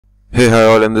Hey, hi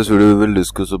all. In this video we will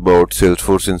discuss about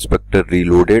Salesforce Inspector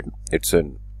Reloaded. It's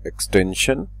an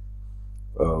extension,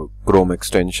 Chrome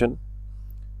extension.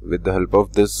 With the help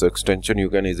of this extension you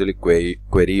can easily query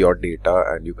your data,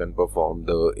 and you can perform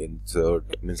the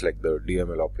insert, means like the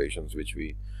DML operations which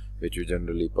we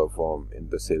generally perform in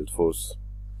the Salesforce.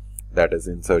 That is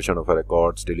insertion of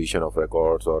records, deletion of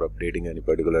records, or updating any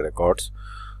particular records.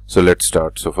 So let's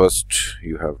start. So first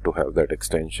you have to have that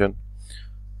extension.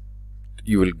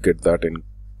 You will get that in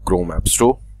Chrome App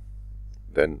Store.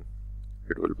 Then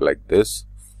it will be like this.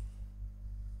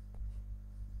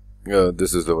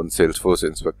 This is the one, Salesforce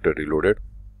Inspector Reloaded.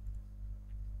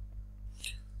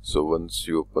 So once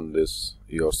you open this,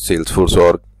 your Salesforce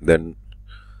org, then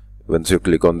once you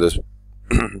click on this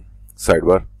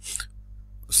sidebar,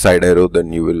 side arrow,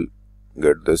 then you will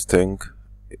get this thing.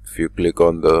 If you click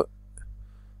on the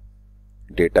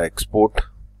data export,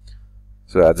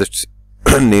 so as its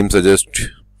name suggests,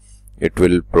 it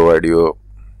will provide you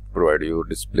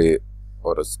display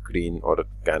or a screen or a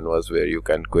canvas where you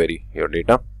can query your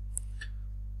data.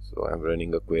 So I'm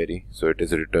running a query. So it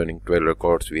is returning 12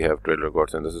 records. We have 12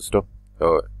 records in the system,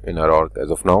 in our org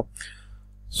as of now.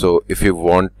 So if you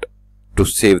want to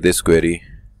save this query,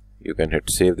 you can hit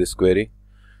save this query,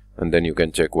 and then you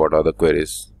can check what are the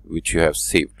queries which you have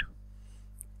saved.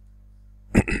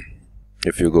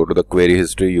 If you go to the query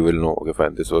history, you will know, okay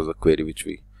fine, this was the query which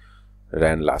we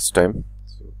ran last time.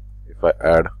 So if I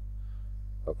add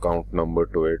account number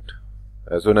to it,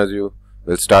 as soon as you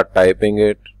will start typing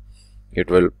it, it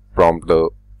will prompt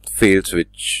the fields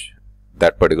which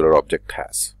that particular object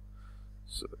has.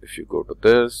 So if you go to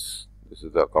this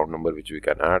is the account number which we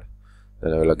can add.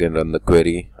 Then I will again run the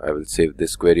query. I will save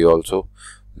this query also.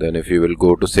 Then if you will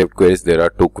go to saved queries, there are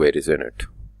 2 queries in it.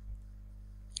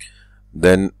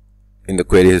 Then in the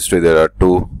query history there are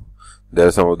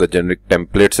some of the generic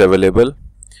templates available.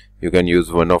 You can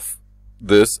use one of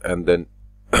this, and then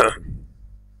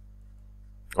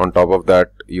on top of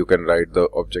that you can write the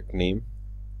object name,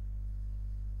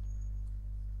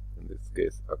 in this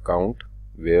case account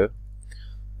where,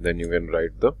 then you can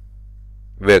write the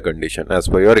where condition as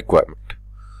per your requirement.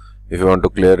 If you want to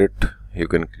clear it, you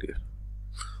can clear.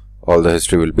 All the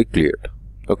history will be cleared.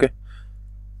 Okay,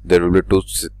 there will be 2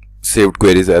 saved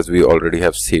queries as we already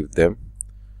have saved them.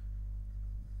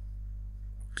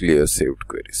 Clear saved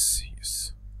queries.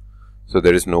 Yes. So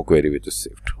there is no query which is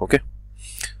saved. Okay.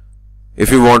 If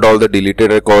you want all the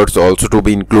deleted records also to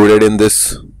be included in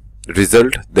this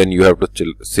result, then you have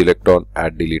to select on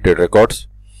add deleted records.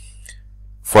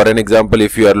 For an example,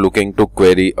 if you are looking to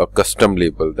query a custom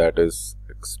label, that is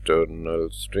external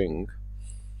string,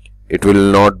 it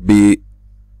will not be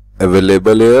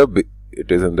available here. It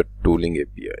is in the tooling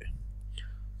API.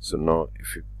 So now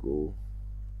if you go,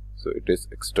 so it is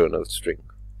external string.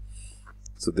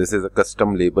 So this is a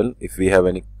custom label. If we have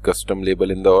any custom label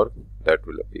in the org, that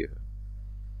will appear.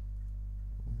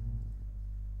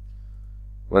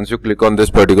 Once you click on this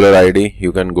particular ID,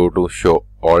 you can go to show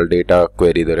all data,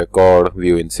 query the record,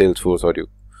 view in Salesforce, or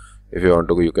if you want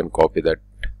to, you can copy that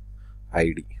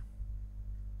ID.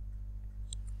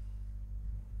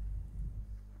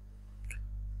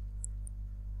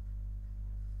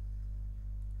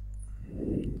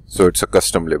 So it's a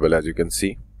custom label, as you can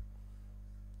see.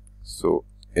 So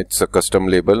it's a custom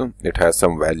label. It has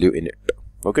some value in it.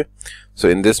 Okay. So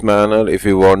in this manner, if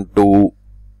you want to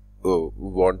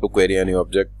query any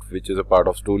object which is a part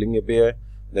of tooling API,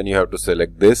 then you have to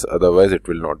select this. Otherwise, it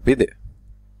will not be there.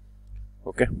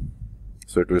 Okay.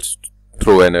 So it will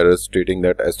throw an error stating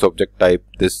that as object type,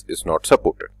 this is not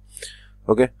supported.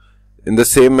 Okay. In the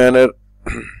same manner,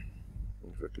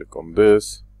 if I click on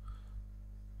this,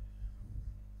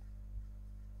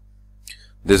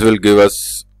 this will give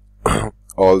us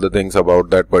all the things about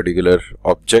that particular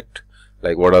object,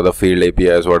 like what are the field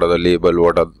APIs, what are the label,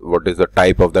 what is the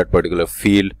type of that particular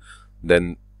field.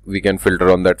 Then we can filter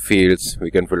on that fields.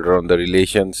 We can filter on the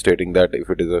relation, stating that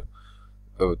if it is a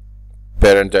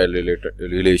parent-child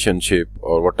relationship,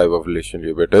 or what type of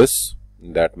relationship it is,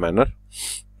 in that manner.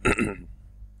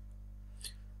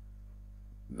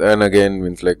 Then again,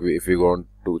 means like if we want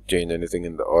to change anything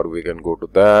in the org, we can go to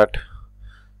that.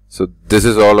 So this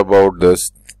is all about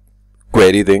this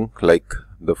query thing. Like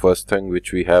the first thing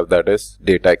which we have, that is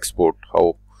data export.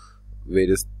 What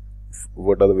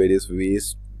are the various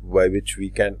ways by which we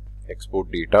can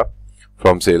export data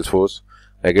from Salesforce?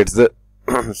 Like it's the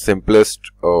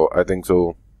simplest, I think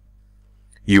so,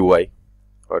 UI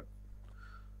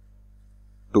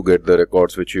to get the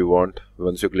records which you want.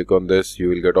 Once you click on this, you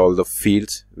will get all the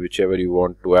fields, whichever you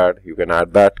want to add, you can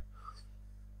add that.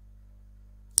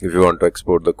 If you want to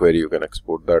export the query, you can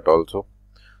export that also.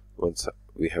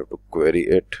 we have to query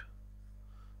it,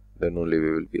 then only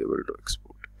we will be able to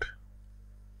export it.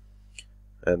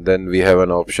 And then we have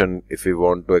an option, if we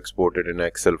want to export it in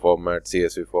Excel format,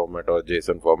 CSV format or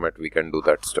JSON format, we can do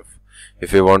that stuff.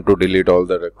 If you want to delete all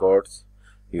the records,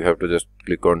 you have to just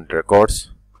click on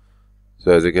records.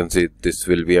 So as you can see, this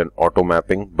will be an auto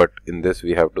mapping, but in this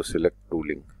we have to select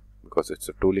tooling because it's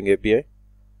a tooling API.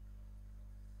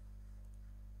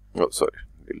 Oh, sorry,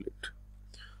 delete.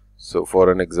 So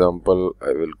for an example,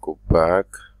 I will go back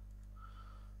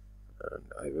and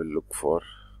I will look for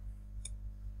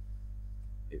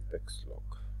Apex log.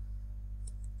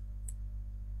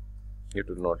 It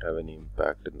will not have any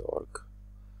impact in the org.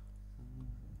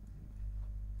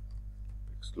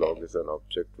 Apex log is an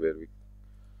object where we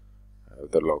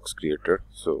have the logs created.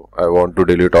 So I want to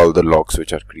delete all the logs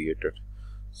which are created.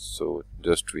 So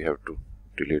just we have to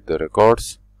delete the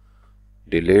records,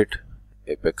 delete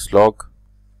Apex log,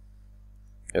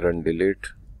 run delete,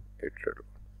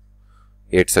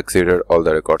 8 succeeded, all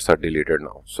the records are deleted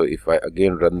now. So if I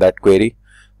again run that query,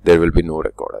 there will be no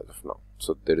record as of now.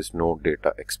 So there is no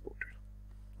data exported.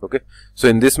 Okay. So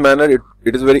in this manner,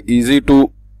 it is very easy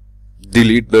to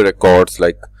delete the records.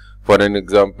 Like for an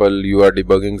example, you are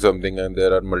debugging something and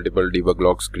there are multiple debug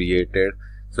logs created.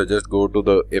 So just go to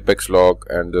the Apex log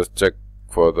and just check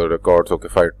for the records. Okay,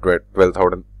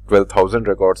 12,000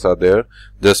 records are there.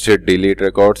 Just hit delete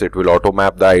records. It will auto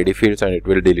map the ID fields and it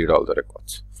will delete all the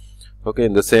records. Okay,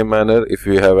 in the same manner, if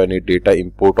you have any data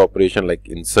import operation like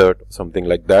insert, something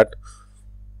like that.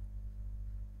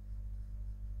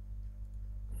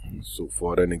 So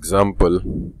for an example,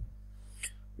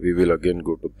 we will again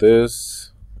go to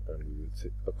this and we will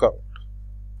say account.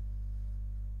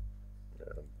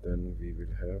 And then we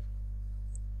will have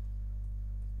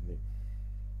name.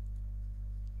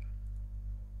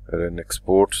 Run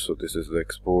export. So this is the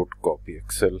export, copy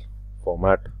Excel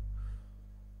format.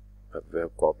 We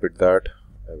have copied that.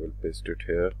 I will paste it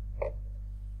here.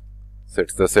 So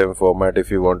it's the same format. If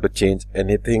you want to change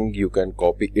anything, you can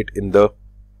copy it in the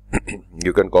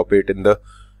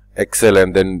Excel,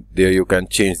 and then there you can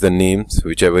change the names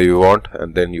whichever you want,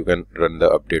 and then you can run the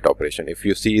update operation. If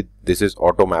you see, this is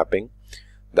auto mapping.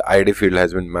 The ID field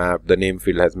has been mapped, the name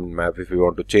field has been mapped. If you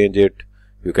want to change it,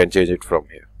 you can change it from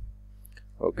here.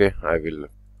 Okay, I will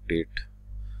update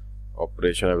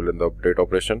operation. I will in the update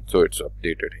operation, so it's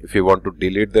updated. If you want to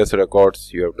delete this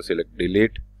records, you have to select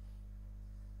delete.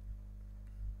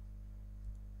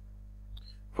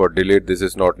 For delete, this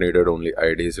is not needed, only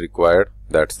ID is required.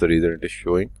 That's the reason it is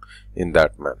showing in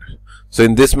that manner. So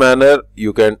in this manner,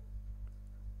 you can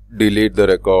delete the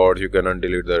records, you can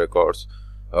undelete the records,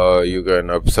 you can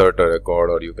insert a record,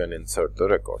 or you can insert the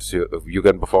records. You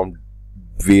can perform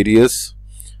various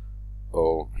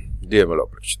DML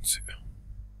operations here.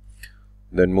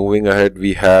 Then moving ahead,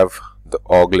 we have the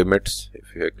org limits.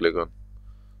 If you click on,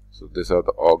 so these are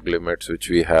the org limits which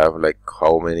we have, like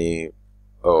how many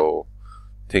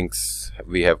things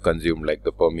we have consumed, like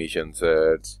the permission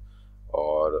sets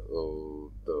or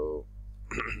the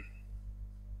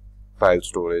file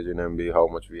storage in MB, how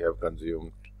much we have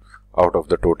consumed out of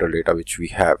the total data which we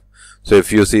have. So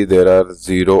if you see, there are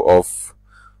 0 of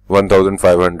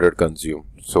 1500 consumed.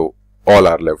 So all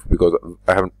are left because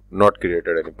I have not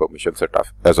created any permission set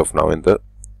as of now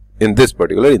in this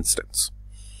particular instance.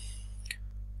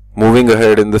 Moving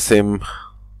ahead, in the same,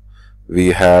 we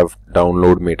have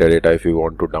download metadata. If you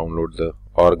want to download the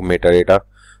org metadata,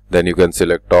 then you can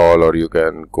select all, or you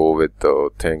can go with the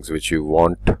things which you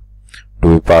want to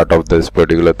be part of this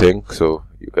particular thing. So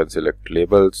you can select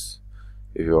labels.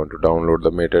 If you want to download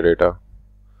the metadata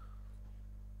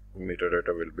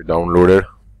will be downloaded.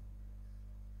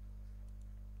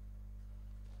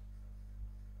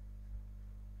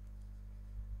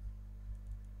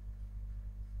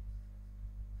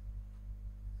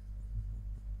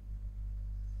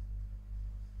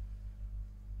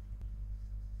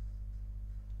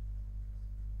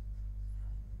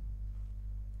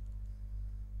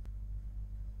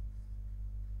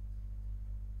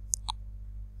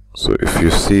 So if you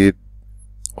see,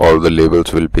 all the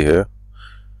labels will be here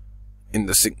in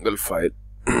the single file.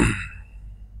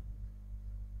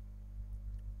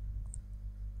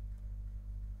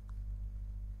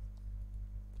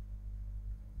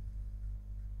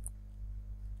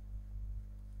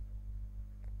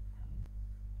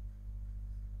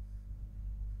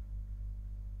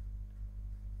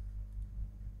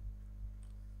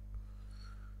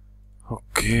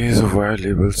 Okay, so why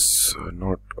labels are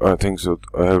not, I think so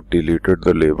I have deleted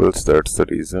the labels, that's the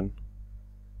reason.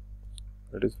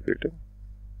 That is waiting.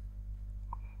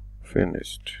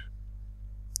 Finished.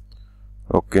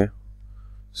 Okay,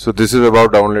 so this is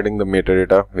about downloading the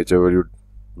metadata, whichever you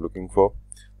looking for.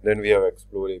 Then we have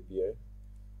explore API.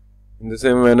 In the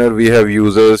same manner, we have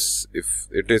users. If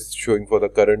it is showing for the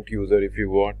current user, if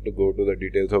you want to go to the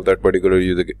details of that particular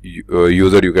user,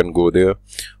 you can go there.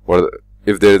 Or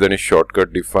if there is any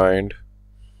shortcut defined,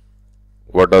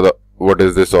 what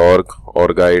is this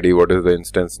org ID, what is the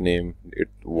instance name,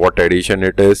 what edition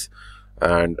it is,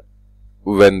 and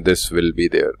when this will be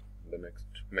there, the next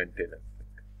maintenance.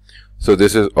 So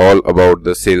this is all about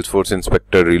the Salesforce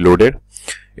Inspector Reloaded.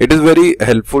 It is very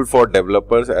helpful for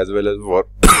developers as well as for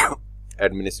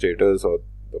administrators or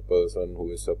the person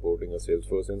who is supporting a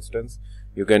Salesforce instance.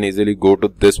 You can easily go to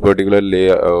this particular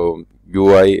layer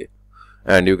UI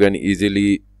and you can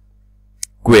easily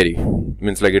query.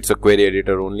 Means like it's a query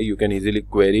editor only. You can easily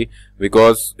query,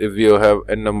 because if you have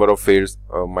a number of fields,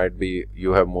 might be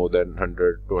you have more than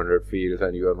 100 200 fields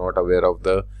and you are not aware of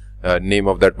the name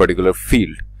of that particular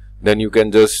field, then you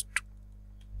can just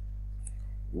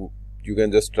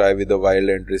try with the while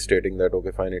entry stating that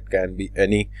okay fine, it can be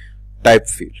any type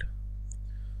field.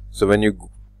 So when you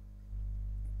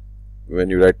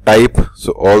write type,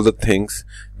 so all the things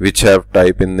which have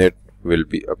type in it will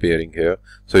be appearing here.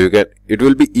 So it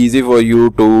will be easy for you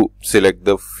to select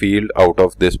the field out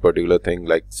of this particular thing,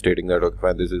 like stating that okay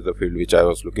fine, this is the field which I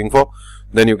was looking for.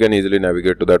 Then you can easily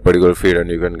navigate to that particular field and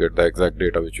you can get the exact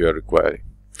data which you are requiring.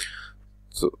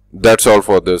 So that's all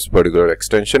for this particular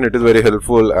extension. It is very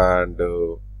helpful, and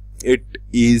it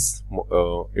is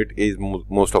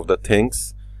most of the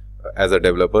things as a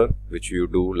developer which you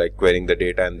do, like querying the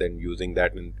data and then using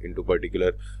that into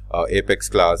particular Apex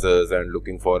classes and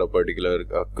looking for a particular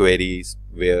queries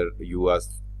where you are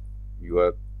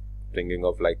thinking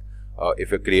of like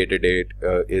if a created date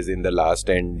is in the last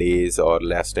 10 days or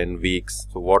last 10 weeks.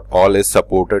 So what all is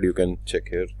supported, you can check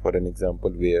here for an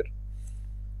example where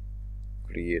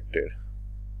created.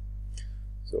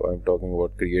 So I'm talking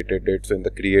about created date. So in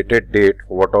the created date,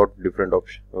 what are different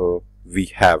options we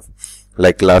have,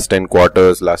 like last 10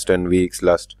 quarters, last 10 weeks,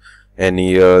 last n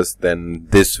years, then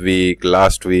this week,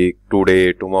 last week,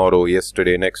 today, tomorrow,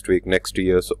 yesterday, next week, next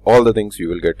year. So all the things you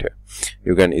will get here.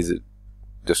 You can easily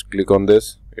just click on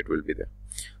this, it will be there.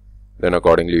 Then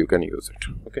accordingly you can use it.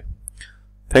 Okay.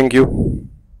 Thank you.